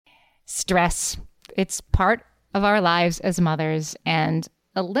Stress. It's part of our lives as mothers, and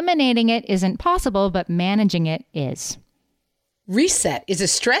eliminating it isn't possible, but managing it is. Reset is a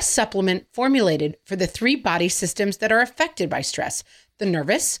stress supplement formulated for the 3 body systems that are affected by stress: the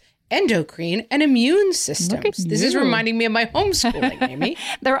nervous, endocrine, and immune systems. This is reminding me of my homeschooling, Amy.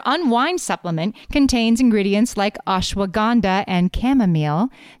 Their Unwind supplement contains ingredients like ashwagandha and chamomile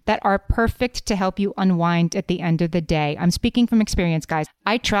that are perfect to help you unwind at the end of the day. I'm speaking from experience, guys.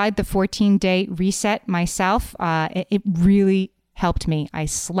 I tried the 14-day reset myself. It really helped me. I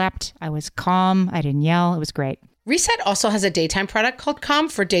slept. I was calm. I didn't yell. It was great. Reset also has a daytime product called Calm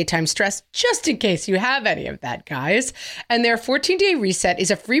for daytime stress, just in case you have any of that, guys. And their 14-day reset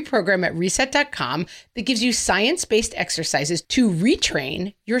is a free program at reset.com that gives you science-based exercises to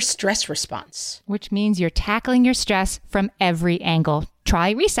retrain your stress response. Which means you're tackling your stress from every angle.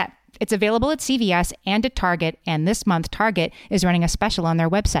 Try Reset. It's available at CVS and at Target, and this month Target is running a special on their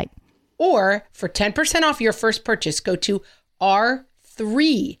website. Or for 10% off your first purchase, go to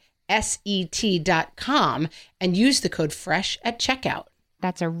R3set.com and use the code FRESH at checkout.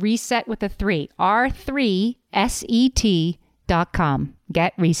 That's a reset with a 3. R3set.com.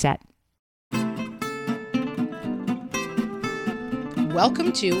 Get Reset.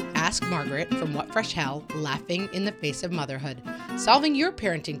 Welcome to Ask Margaret from What Fresh Hell, laughing in the face of motherhood, solving your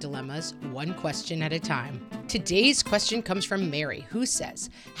parenting dilemmas one question at a time. Today's question comes from Mary, who says,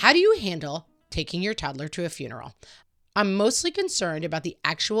 how do you handle taking your toddler to a funeral? I'm mostly concerned about the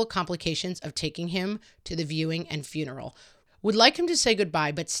actual complications of taking him to the viewing and funeral. Would like him to say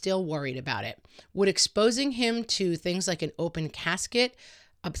goodbye, but still worried about it. Would exposing him to things like an open casket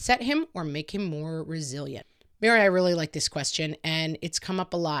upset him or make him more resilient? Mary, I really like this question, and it's come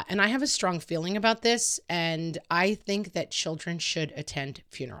up a lot. And I have a strong feeling about this, and I think that children should attend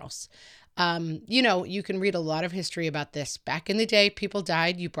funerals. You can read a lot of history about this. Back in the day, people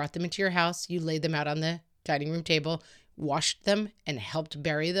died. You brought them into your house. You laid them out on the dining room table, washed them, and helped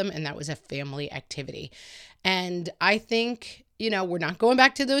bury them. And that was a family activity. And I think, we're not going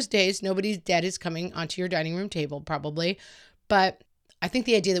back to those days. Nobody's dead is coming onto your dining room table, probably. But I think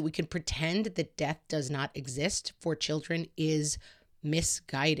the idea that we can pretend that death does not exist for children is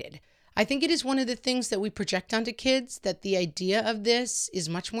misguided. I think it is one of the things that we project onto kids, that the idea of this is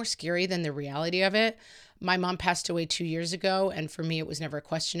much more scary than the reality of it. My mom passed away 2 years ago, and for me, it was never a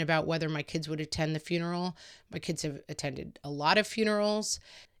question about whether my kids would attend the funeral. My kids have attended a lot of funerals.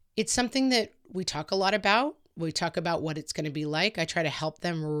 It's something that we talk a lot about. We talk about what it's going to be like. I try to help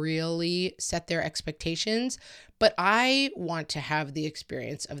them really set their expectations, but I want to have the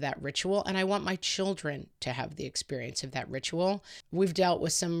experience of that ritual, and I want my children to have the experience of that ritual. We've dealt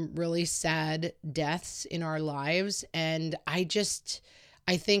with some really sad deaths in our lives, and I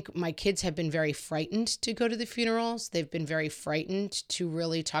think my kids have been very frightened to go to the funerals. They've been very frightened to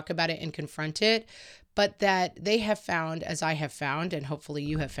really talk about it and confront it, but that they have found, as I have found, and hopefully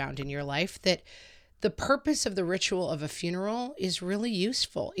you have found in your life, that the purpose of the ritual of a funeral is really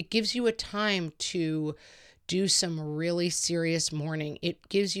useful. It gives you a time to do some really serious mourning. It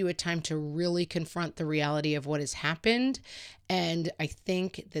gives you a time to really confront the reality of what has happened. And I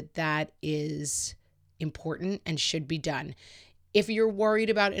think that is important and should be done. If you're worried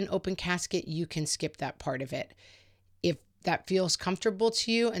about an open casket, you can skip that part of it. If that feels comfortable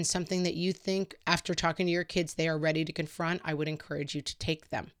to you and something that you think after talking to your kids they are ready to confront, I would encourage you to take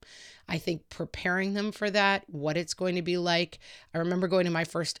them. I think preparing them for that, what it's going to be like. I remember going to my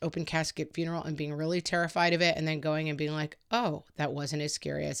first open casket funeral and being really terrified of it, and then going and being like, oh, that wasn't as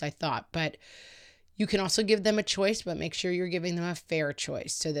scary as I thought. But you can also give them a choice, but make sure you're giving them a fair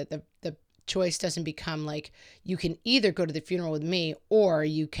choice so that the choice doesn't become like, you can either go to the funeral with me or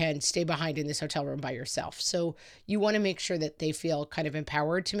you can stay behind in this hotel room by yourself. So you want to make sure that they feel kind of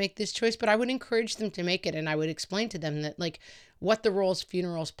empowered to make this choice, but I would encourage them to make it. And I would explain to them that what the roles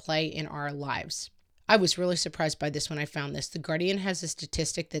funerals play in our lives. I was really surprised by this when I found this. The Guardian has a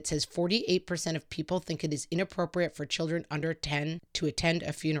statistic that says 48% of people think it is inappropriate for children under 10 to attend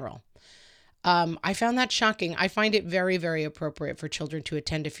a funeral. I found that shocking. I find it very, very appropriate for children to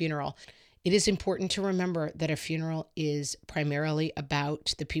attend a funeral. It is important to remember that a funeral is primarily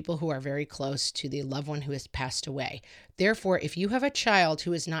about the people who are very close to the loved one who has passed away. Therefore, if you have a child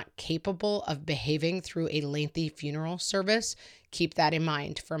who is not capable of behaving through a lengthy funeral service, keep that in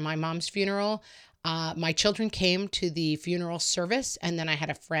mind. For my mom's funeral, my children came to the funeral service, and then I had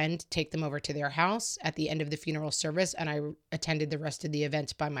a friend take them over to their house at the end of the funeral service, and I attended the rest of the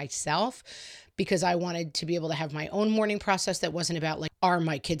events by myself because I wanted to be able to have my own mourning process that wasn't about are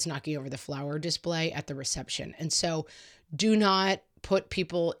my kids knocking over the flower display at the reception? And so do not put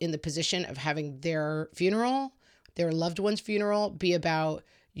people in the position of having their funeral, their loved one's funeral, be about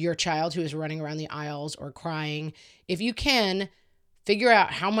your child who is running around the aisles or crying. If you can, figure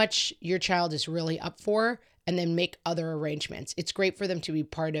out how much your child is really up for and then make other arrangements. It's great for them to be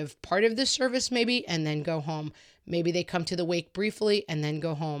part of the service maybe and then go home. Maybe they come to the wake briefly and then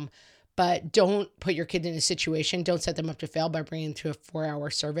go home. But don't put your kid in a situation, don't set them up to fail by bringing them to a 4-hour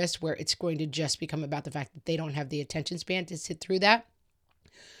service where it's going to just become about the fact that they don't have the attention span to sit through that.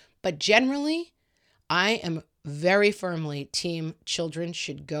 But generally, I am very firmly team children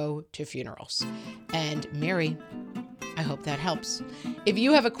should go to funerals. And Mary, I hope that helps. If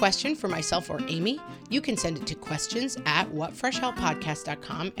you have a question for myself or Amy, you can send it to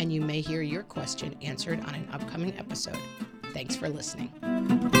questions@whatfreshhellpodcast.com and you may hear your question answered on an upcoming episode. Thanks for listening.